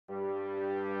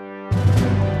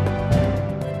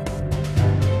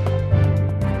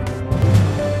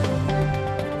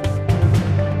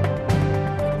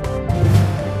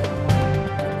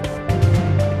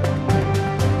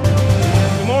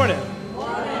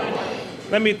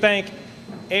Let me thank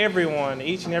everyone,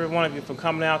 each and every one of you, for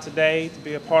coming out today to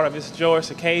be a part of this joyous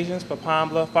occasions for Pine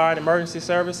Bluff Fire and Emergency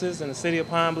Services in the city of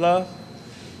Pine Bluff.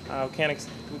 We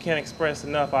can't express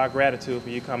enough our gratitude for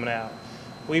you coming out.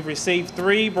 We've received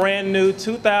 3 brand new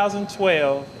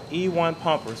 2012 E1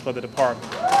 pumpers for the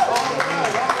department.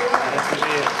 Yes, we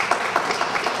did.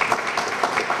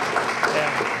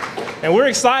 Yeah. And we're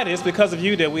excited. It's because of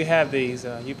you that we have these.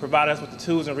 You provide us with the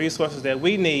tools and resources that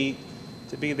we need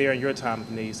to be there in your time of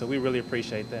need, so we really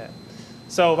appreciate that.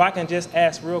 So if I can just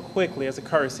ask real quickly as a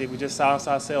courtesy, we just silence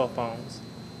our cell phones,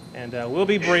 and we'll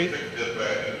be brief.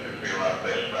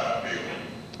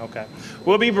 Okay,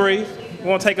 we'll be brief. We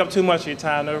won't take up too much of your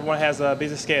time. Everyone has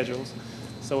busy schedules.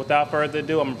 So without further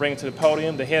ado, I'm going to bring to the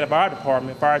podium the head of our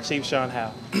department, Fire Chief Shauwn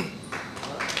Howell.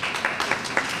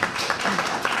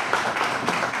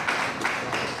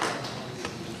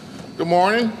 Good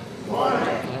morning. Good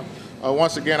morning.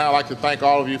 Once again, I'd like to thank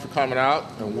all of you for coming out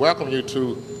and welcome you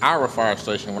to our fire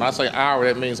station. When I say our,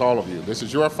 that means all of you. This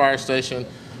is your fire station.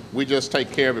 We just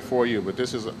take care of it for you, but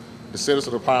this is the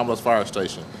citizens of Pine Bluff Fire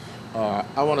Station.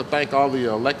 I want to thank all the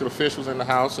elected officials in the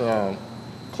House,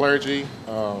 clergy,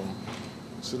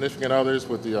 significant others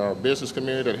with the business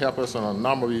community that help us on a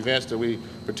number of events that we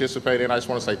participate in. I just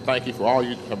want to say thank you for all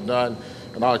you have done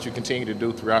and all that you continue to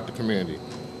do throughout the community.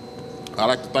 I'd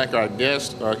like to thank our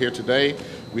guests here today.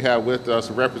 We have with us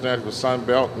a representative of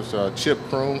Sunbelt, Mr. Chip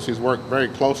Crooms. He's worked very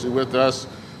closely with us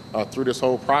through this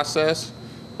whole process.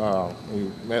 We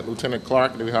met Lieutenant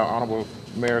Clark, and we have Honorable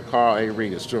Mayor Carl A.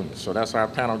 Redus, Jr. So that's our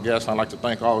panel guests. I'd like to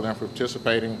thank all of them for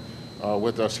participating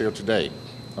with us here today.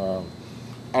 I'd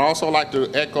also like to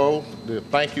echo the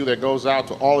thank you that goes out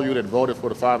to all of you that voted for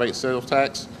the 5/8 sales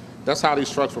tax. That's how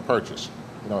these trucks were purchased.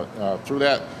 Through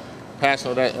that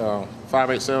passing of that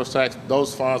 5/8 sales tax,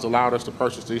 those funds allowed us to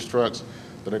purchase these trucks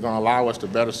that are going to allow us to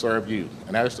better serve you.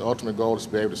 And that is the ultimate goal, is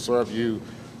to be able to serve you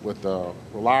with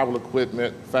reliable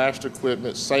equipment, faster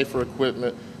equipment, safer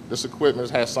equipment. This equipment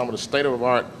has some of the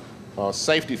state-of-the-art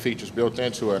safety features built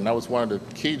into it, and that was one of the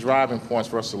key driving points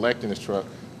for us selecting this truck,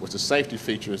 was the safety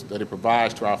features that it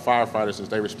provides to our firefighters as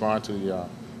they respond to the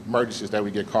emergencies that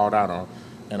we get called out on.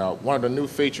 And one of the new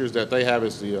features that they have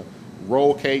is the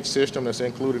roll cage system that's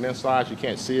included inside. You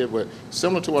can't see it, but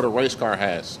similar to what a race car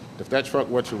has. If that truck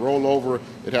were to roll over,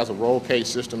 it has a roll cage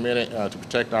system in it to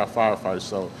protect our firefighters.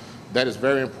 So that is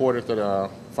very important that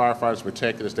firefighters are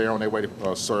protected as they're on their way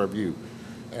to serve you.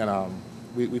 And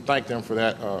we thank them for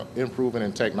that improvement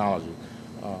in technology.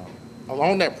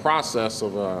 Along that process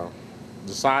of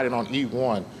deciding on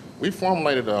E1, we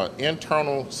formulated an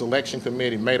internal selection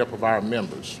committee made up of our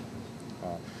members.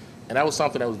 And that was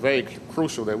something that was very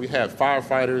crucial, that we had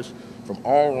firefighters from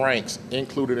all ranks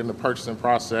included in the purchasing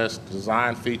process,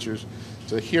 design features,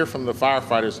 to hear from the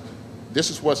firefighters, this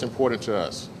is what's important to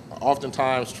us.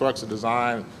 Oftentimes, trucks are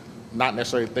designed not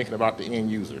necessarily thinking about the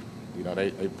end user.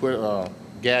 They put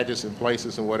gadgets in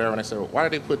places and whatever, and they say, well, why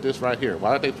did they put this right here?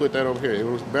 Why did they put that over here? It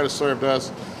was better served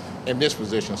us in this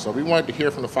position. So we wanted to hear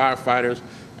from the firefighters,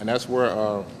 and that's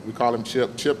where we call him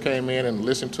Chip. Chip came in and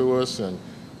listened to us and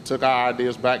took our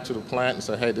ideas back to the plant and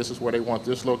said, hey, this is where they want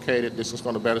this located. This is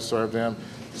going to better serve them.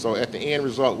 So at the end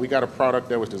result, we got a product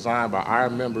that was designed by our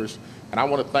members. And I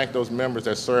want to thank those members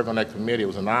that served on that committee. It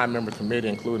was a 9-member committee,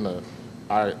 including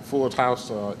our full-house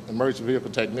emergency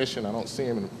vehicle technician. I don't see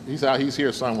him. He's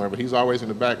here somewhere, but he's always in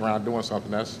the background doing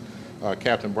something. That's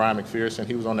Captain Brian McPherson.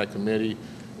 He was on that committee,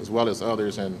 as well as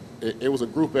others. And it was a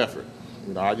group effort.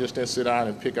 I just didn't sit down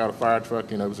and pick out a fire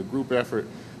truck. It was a group effort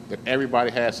that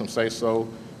everybody had some say-so.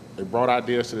 They brought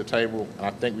ideas to the table, and I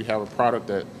think we have a product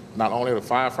that not only are the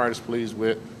firefighters pleased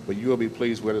with, but you'll be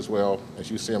pleased with as well as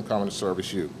you see them coming to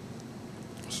service you.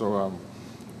 So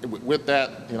with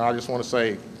that, I just want to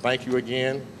say thank you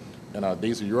again, and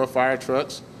these are your fire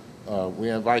trucks. We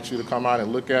invite you to come out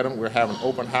and look at them. We're having an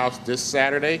open house this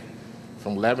Saturday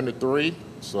from 11 to 3.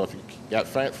 So if you got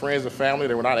friends and family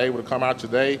that were not able to come out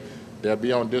today, they'll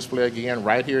be on display again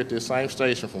right here at this same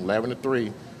station from 11 to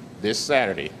 3 this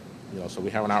Saturday. So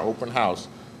we're having our open house.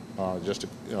 All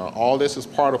this is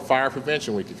part of Fire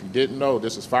Prevention Week. If you didn't know,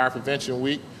 this is Fire Prevention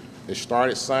Week. It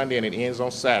started Sunday and it ends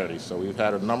on Saturday. So we've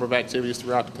had a number of activities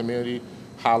throughout the community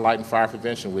highlighting Fire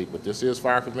Prevention Week. But this is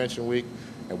Fire Prevention Week,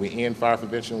 and we end Fire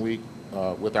Prevention Week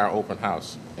with our open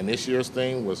house. And this year's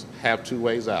theme was have 2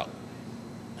 ways out.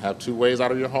 Have 2 ways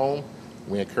out of your home.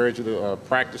 We encourage you to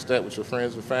practice that with your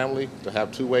friends and family, to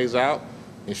have 2 ways out.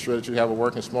 Ensure that you have a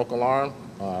working smoke alarm.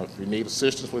 If you need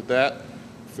assistance with that,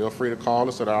 feel free to call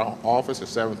us at our office at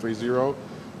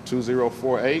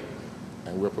 730-2048,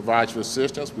 and we'll provide you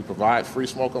assistance. We provide free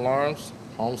smoke alarms,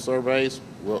 home surveys.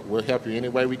 We'll help you any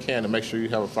way we can to make sure you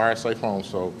have a fire-safe home.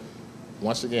 So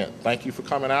once again, thank you for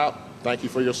coming out. Thank you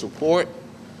for your support.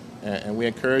 And we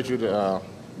encourage you to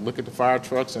look at the fire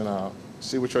trucks and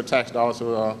see what your tax dollars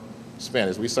are spent.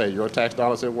 As we say, your tax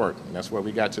dollars at work, and that's what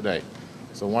we got today.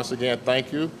 So once again,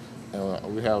 thank you.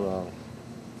 We have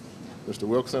Mr.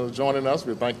 Wilkinson joining us.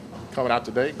 We thank you for coming out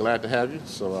today. Glad to have you.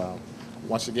 So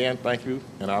once again, thank you.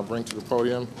 And I'll bring to the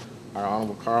podium our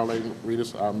Honorable Carl A.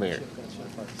 Redus, our mayor.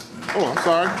 Oh, I'm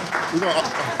sorry.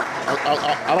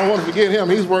 I don't want to forget him.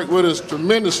 He's worked with us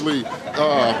tremendously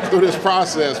through this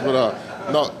process. But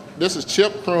no, this is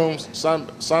Chip Crooms,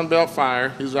 Sunbelt Fire.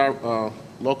 He's our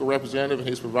local representative, and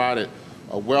he's provided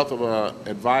a wealth of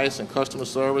advice and customer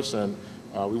service. And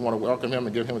we want to welcome him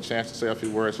and give him a chance to say a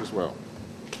few words as well.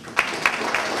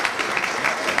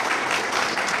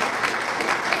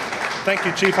 Thank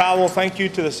you, Chief Howell. Thank you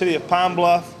to the City of Pine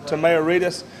Bluff, to Mayor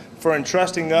Redus, for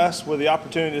entrusting us with the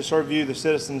opportunity to serve you, the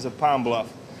citizens of Pine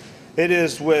Bluff. It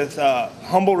is with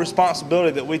humble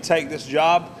responsibility that we take this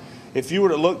job. If you were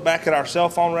to look back at our cell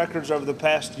phone records over the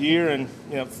past year and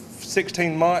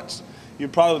 16 months,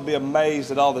 you'd probably be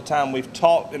amazed at all the time we've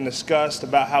talked and discussed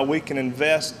about how we can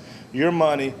invest your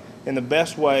money in the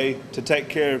best way to take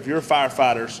care of your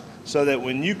firefighters so that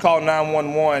when you call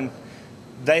 911,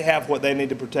 they have what they need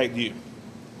to protect you.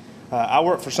 I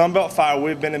work for Sunbelt Fire.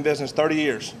 We've been in business 30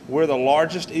 years. We're the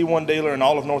largest E1 dealer in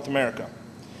all of North America.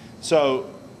 So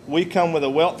we come with a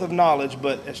wealth of knowledge,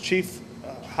 but as Chief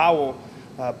Howell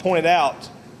pointed out,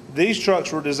 these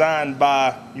trucks were designed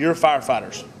by your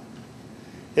firefighters.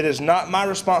 It is not my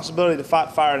responsibility to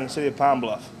fight fire in the city of Pine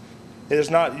Bluff. It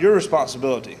is not your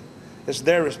responsibility. It's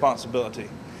their responsibility.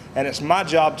 And it's my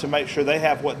job to make sure they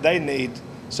have what they need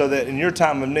so that in your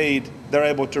time of need, they're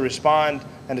able to respond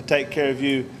and to take care of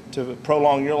you, to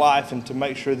prolong your life and to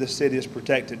make sure this city is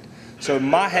protected. So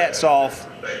my hats off.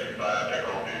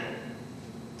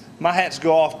 My hats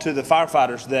go off to the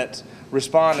firefighters that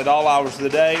respond at all hours of the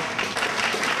day.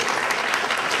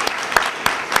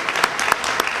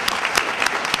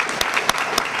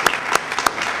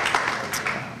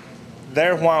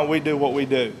 They're why we do what we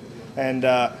do. And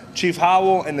Chief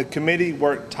Howell and the committee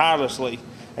worked tirelessly,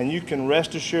 and you can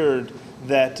rest assured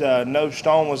that no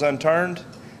stone was unturned,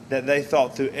 that they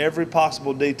thought through every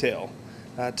possible detail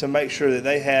to make sure that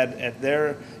they had at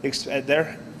their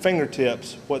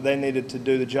fingertips what they needed to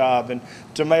do the job. And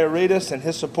to Mayor Redus and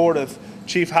his support of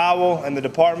Chief Howell and the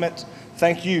department,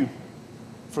 thank you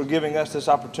for giving us this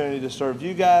opportunity to serve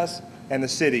you guys and the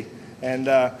city. And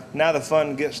now the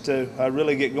fun gets to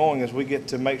really get going as we get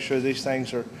to make sure these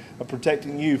things are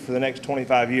protecting you for the next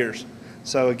 25 years.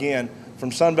 So again, from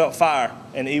Sunbelt Fire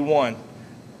and E1,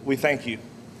 we thank you.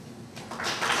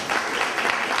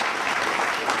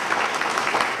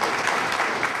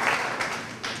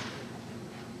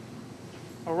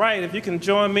 All right, if you can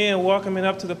join me in welcoming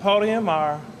up to the podium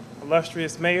our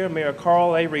illustrious mayor, Mayor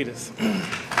Carl A. Redus.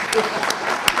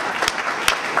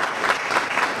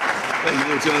 Thank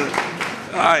you, Lieutenant.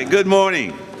 All right, good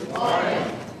morning. Good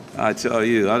morning. I tell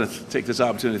you, I want to take this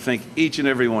opportunity to thank each and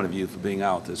every one of you for being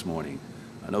out this morning.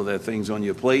 I know there are things on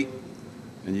your plate,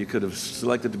 and you could have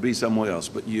selected to be somewhere else,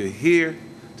 but you're here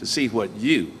to see what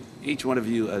you, each one of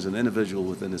you as an individual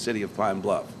within the city of Pine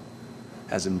Bluff,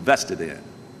 has invested in.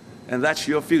 And that's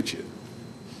your future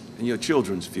and your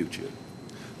children's future.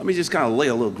 Let me just kind of lay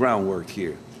a little groundwork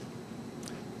here.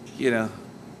 You know,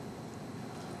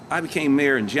 I became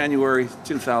mayor in January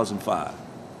 2005.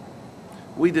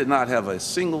 We did not have a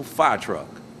single fire truck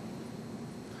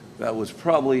that was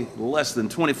probably less than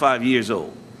 25 years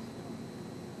old.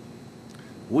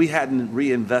 We hadn't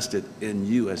reinvested in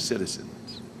you as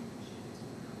citizens.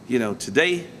 You know,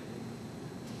 today,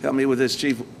 help me with this,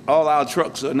 Chief, all our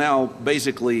trucks are now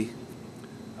basically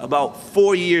about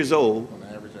 4 years old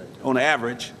on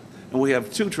average, and we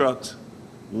have two trucks.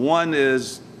 One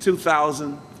is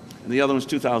 2000 and the other one's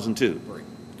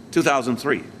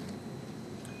 2003.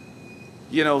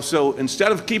 You know, so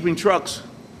instead of keeping trucks,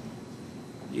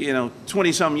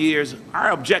 20-some years,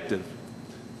 our objective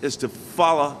is to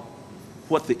follow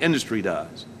what the industry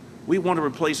does. We want to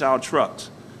replace our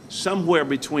trucks somewhere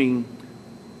between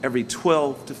every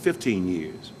 12 to 15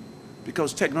 years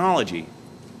because technology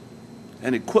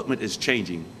and equipment is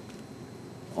changing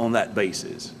on that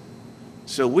basis.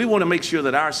 So we want to make sure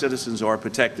that our citizens are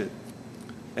protected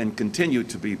and continue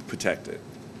to be protected.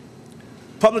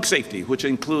 Public safety, which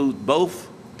include both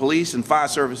police and fire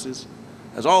services,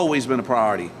 has always been a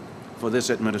priority for this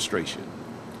administration,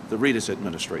 the Redus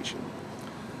administration.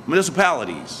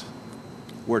 Municipalities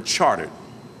were chartered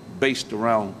based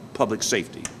around public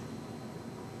safety.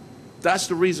 That's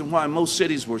the reason why most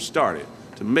cities were started,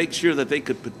 to make sure that they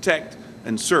could protect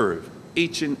and serve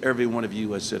each and every one of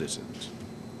you as citizens.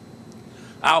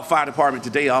 Our fire department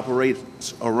today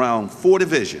operates around 4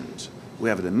 divisions. We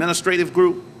have an administrative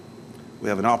group, we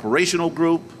have an operational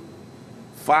group,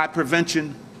 fire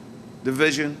prevention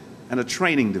division, and a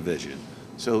training division.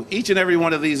 So each and every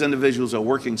one of these individuals are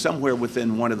working somewhere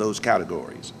within one of those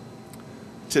categories.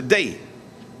 Today,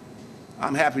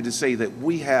 I'm happy to say that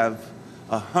we have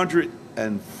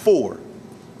 104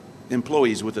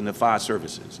 employees within the fire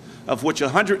services, of which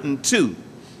 102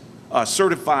 are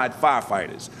certified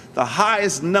firefighters, the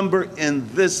highest number in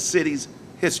this city's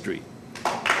history.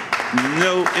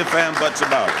 No ifs, ands, buts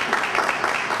about it.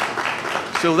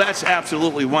 So that's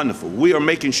absolutely wonderful. We are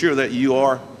making sure that you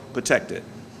are protected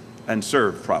and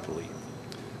served properly.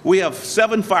 We have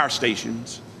 7 fire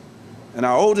stations, and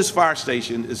our oldest fire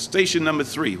station is station number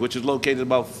 3, which is located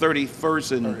about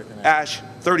 30th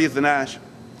and Ash.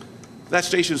 That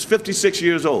station is 56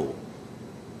 years old,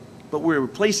 but we're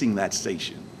replacing that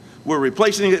station. We're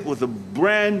replacing it with a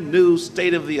brand new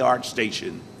state-of-the-art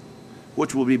station,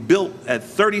 which will be built at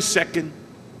 32nd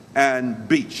and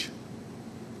Beach,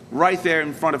 right there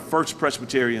in front of First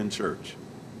Presbyterian Church,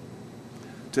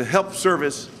 to help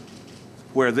service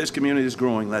where this community is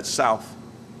growing, that's South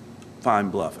Pine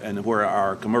Bluff, and where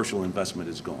our commercial investment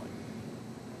is going.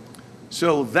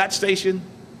 So that station,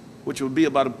 which will be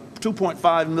about a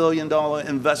 $2.5 million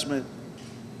investment,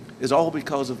 is all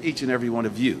because of each and every one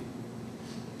of you.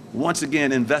 Once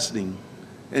again, investing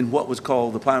in what was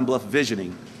called the Pine Bluff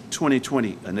Visioning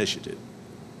 2020 initiative.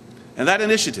 And that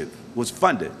initiative was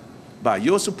funded by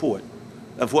your support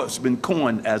of what's been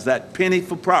coined as that penny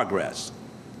for progress,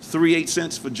 3/8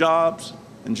 cents for jobs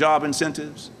and job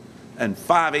incentives, and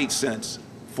 5/8 cents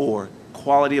for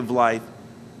quality of life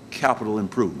capital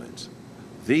improvements.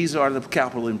 These are the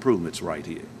capital improvements right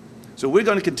here. So we're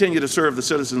going to continue to serve the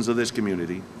citizens of this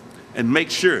community and make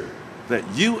sure that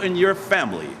you and your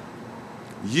family,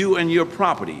 you and your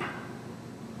property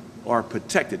are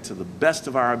protected to the best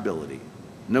of our ability.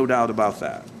 No doubt about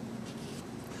that.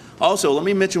 Also, let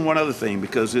me mention one other thing,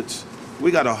 because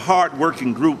we got a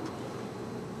hard-working group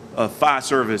of fire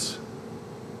service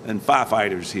and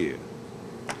firefighters here.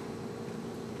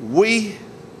 We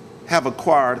have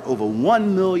acquired over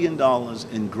 $1 million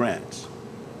in grants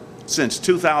since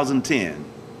 2010,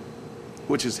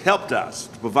 which has helped us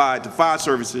to provide the fire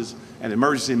services and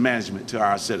emergency management to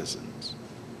our citizens.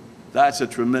 That's a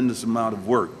tremendous amount of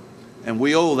work, and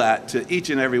we owe that to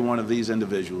each and every one of these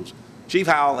individuals, Chief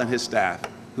Howell and his staff,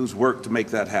 who's worked to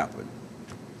make that happen.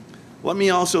 Let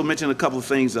me also mention a couple of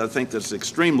things that I think that's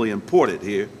extremely important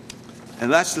here,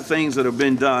 and that's the things that have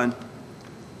been done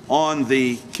on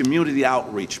the community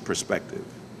outreach perspective.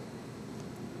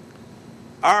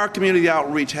 Our community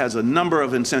outreach has a number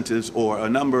of incentives or a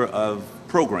number of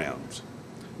programs,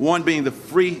 one being the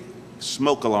free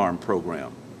smoke alarm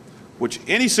program, which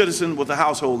any citizen with a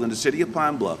household in the city of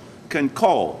Pine Bluff can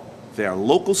call their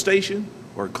local station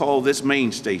or call this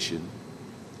main station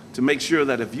to make sure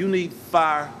that if you need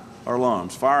fire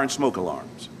alarms, fire and smoke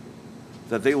alarms,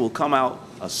 that they will come out,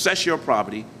 assess your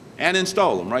property, and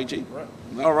install them, right, Chief? Right.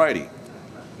 All righty.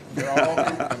 And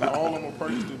all of them are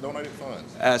purchased through donated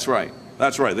funds. That's right.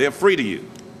 That's right. They're free to you.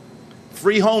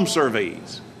 Free home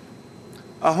surveys.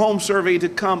 A home survey to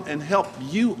come and help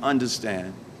you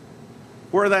understand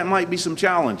where that might be some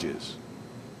challenges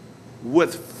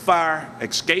with fire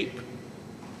escape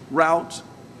routes,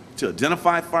 to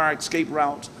identify fire escape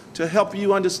routes, to help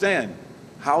you understand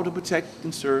how to protect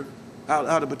and serve,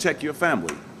 how to protect your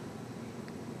family.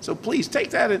 So please take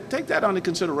that under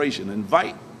consideration.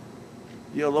 Invite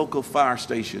your local fire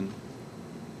station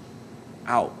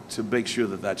out to make sure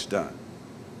that that's done.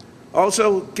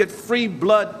 Also, get free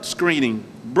blood screening,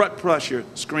 blood pressure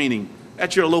screening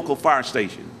at your local fire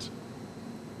stations.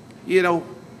 You know,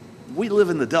 we live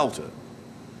in the Delta,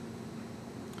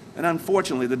 and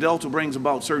unfortunately, the Delta brings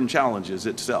about certain challenges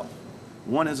itself.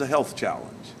 One is a health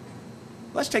challenge.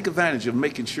 Let's take advantage of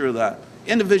making sure that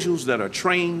individuals that are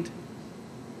trained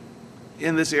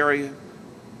in this area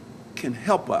can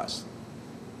help us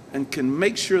and can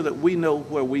make sure that we know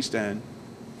where we stand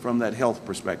from that health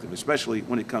perspective, especially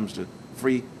when it comes to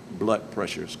free blood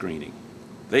pressure screening.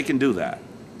 They can do that.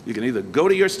 You can either go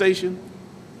to your station,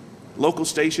 local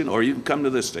station, or you can come to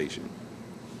this station.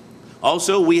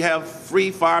 Also, we have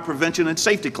free fire prevention and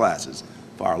safety classes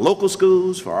for our local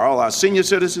schools, for all our senior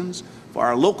citizens, for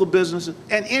our local businesses,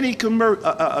 and any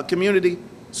community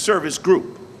service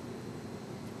group.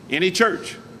 Any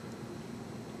church.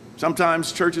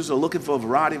 Sometimes churches are looking for a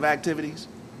variety of activities.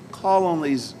 Call on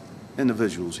these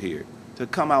individuals here to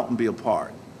come out and be a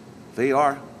part. They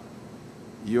are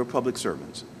your public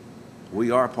servants.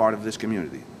 We are a part of this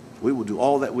community. We will do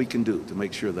all that we can do to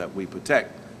make sure that we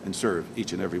protect and serve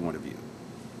each and every one of you.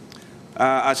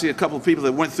 I see a couple of people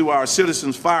that went through our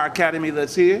Citizens Fire Academy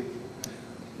that's here.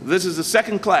 This is the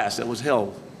second class that was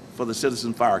held for the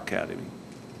Citizen Fire Academy.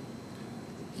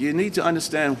 You need to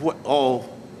understand what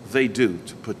all they do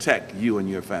to protect you and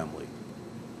your family,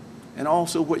 and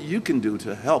also what you can do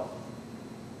to help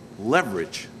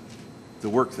leverage the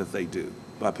work that they do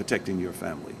by protecting your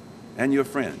family and your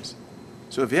friends.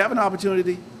 So if you have an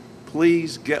opportunity,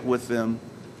 please get with them.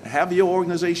 Have your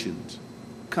organizations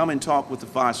come and talk with the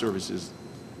Fire Services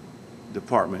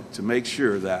Department to make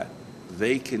sure that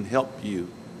they can help you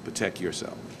protect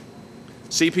yourself.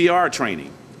 CPR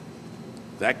training,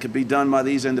 that could be done by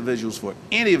these individuals for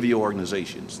any of your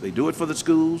organizations. They do it for the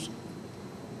schools,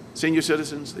 senior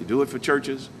citizens, they do it for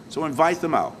churches, so invite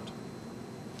them out.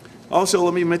 Also,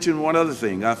 let me mention one other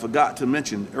thing. I forgot to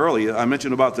mention earlier, I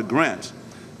mentioned about the grants,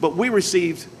 but we were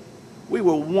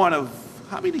one of,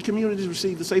 how many communities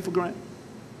received the SAFER grant?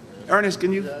 Ernest,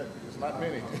 can you? It's not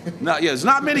many. There's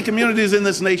not many communities in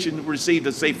this nation who received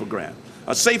a SAFER grant.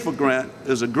 A SAFER grant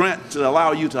is a grant to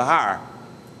allow you to hire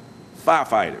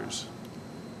firefighters.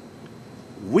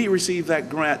 We received that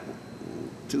grant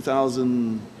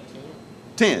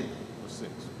 2010.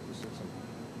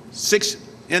 Six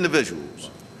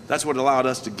individuals. That's what allowed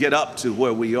us to get up to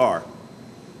where we are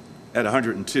at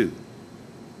 102.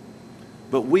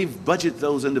 But we've budgeted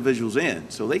those individuals in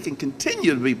so they can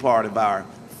continue to be part of our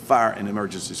fire and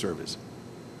emergency service.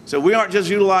 So we aren't just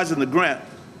utilizing the grant,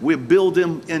 we build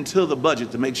them into the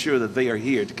budget to make sure that they are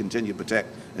here to continue to protect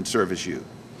and service you.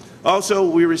 Also,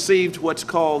 we received what's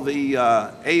called the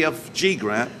AFG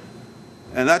grant,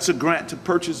 and that's a grant to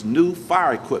purchase new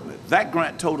fire equipment. That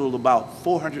grant totaled about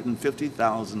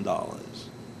 $450,000.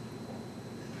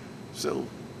 So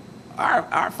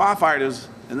our firefighters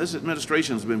and this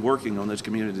administration has been working on this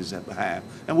community's behalf,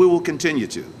 and we will continue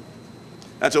to.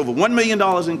 That's over $1 million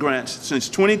in grants since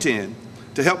 2010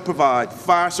 to help provide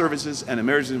fire services and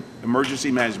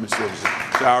emergency management services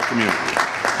to our community.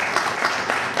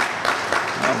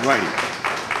 All righty.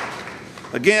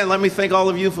 Again, let me thank all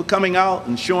of you for coming out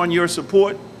and showing your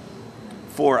support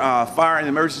for our Fire and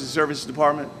Emergency Services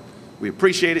Department. We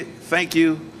appreciate it. Thank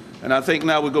you. And I think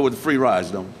now we'll go with the free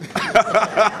rides, don't we? Yeah,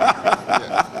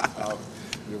 I'll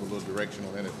give a little direction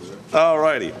on that. All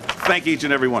righty. Thank each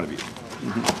and every one of you.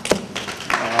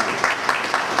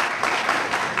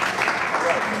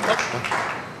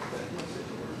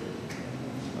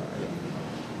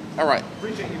 All right.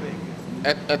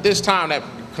 At this time, that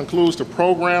concludes the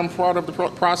program part of the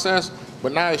process,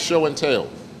 but now it's show and tell.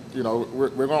 You know, we're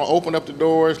going to open up the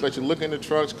doors, let you look in the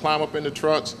trucks, climb up in the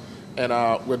trucks, and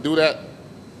we'll do that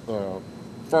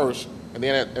first, and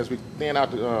then as we thin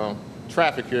out the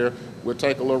traffic here, we'll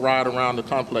take a little ride around the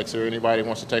complex here. Anybody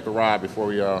wants to take a ride before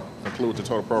we conclude the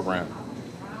total program?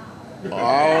 I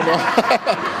don't know.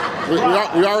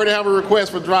 we already have a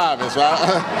request for driving, so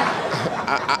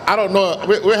I don't know.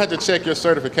 We'll have to check your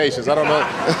certifications. I don't know.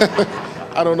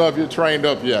 I don't know if you're trained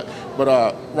up yet.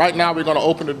 But right now we're going to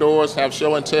open the doors, have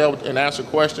show and tell, and answer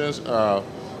questions.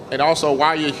 And also,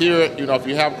 while you're here, you know, if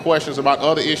you have questions about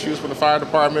other issues for the fire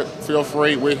department, feel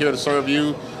free. We're here to serve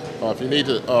you. If you need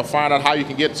to find out how you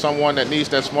can get someone that needs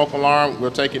that smoke alarm,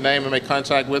 we'll take your name and make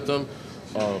contact with them.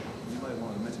 You might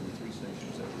want to mention the 3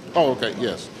 stations. Oh, okay,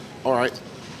 yes. All right.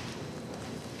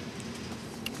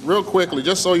 Real quickly,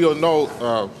 just so you'll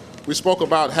know, we spoke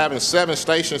about having 7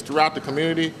 stations throughout the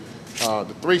community.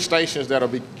 The 3 stations that'll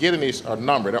be getting these are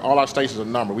numbered. All our stations are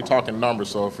numbered. We're talking numbers,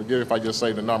 so forgive if I just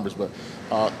say the numbers. But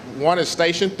one is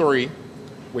Station 3,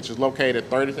 which is located at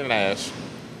 30th and Ash.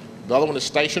 The other one is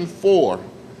Station 4,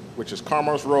 which is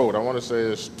Commerce Road. I want to say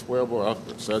it's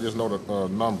 12, so I just know the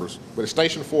numbers. But it's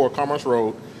Station 4, Commerce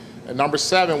Road. And number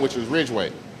 7, which is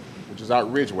Ridgeway, which is out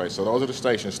Ridgeway. So those are the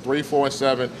stations, 3, 4, and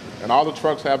 7. And all the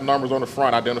trucks have numbers on the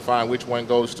front identifying which one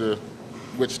goes to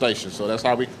which station. So that's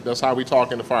how we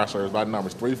talk in the fire service by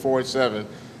numbers. 3, 4, and 7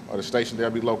 are the stations they'll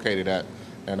be located at.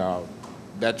 And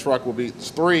that truck will be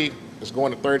 3 is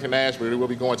going to 30th and Ash, but it will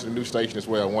be going to the new station as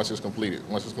well once it's completed.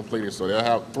 So they'll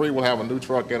have 3 will have a new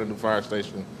truck and a new fire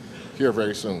station here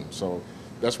very soon. So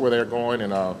that's where they're going.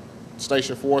 And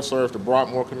Station 4 serves the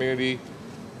Broadmoor community.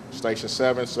 Station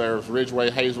 7 serves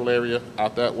Ridgeway, Hazel area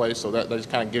out that way. So that just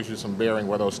kind of gives you some bearing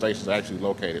where those stations are actually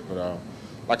located. But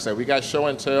like I said, we got show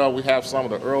and tell. We have some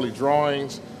of the early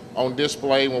drawings on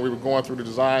display when we were going through the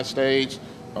design stage.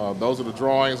 Those are the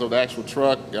drawings of the actual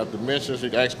truck. You got dimensions. You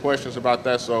can ask questions about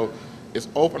that. So it's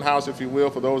open house, if you will,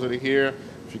 for those that are here.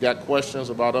 If you got questions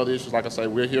about other issues, like I say,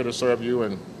 we're here to serve you,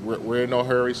 and we're in no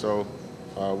hurry. So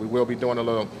we will be doing a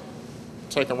little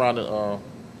taking around the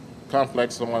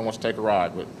complex. Someone wants to take a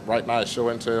ride, but right now it's show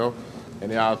and tell.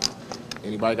 And now,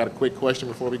 anybody got a quick question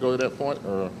before we go to that point?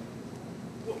 Or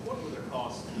What were the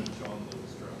costs each on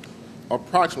those trucks?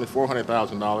 Approximately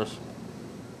 $400,000.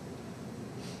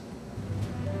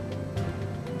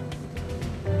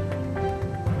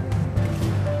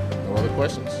 No other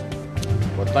questions?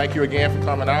 Well, thank you again for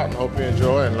coming out, and hope you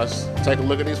enjoy, and let's take a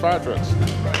look at these fire trucks.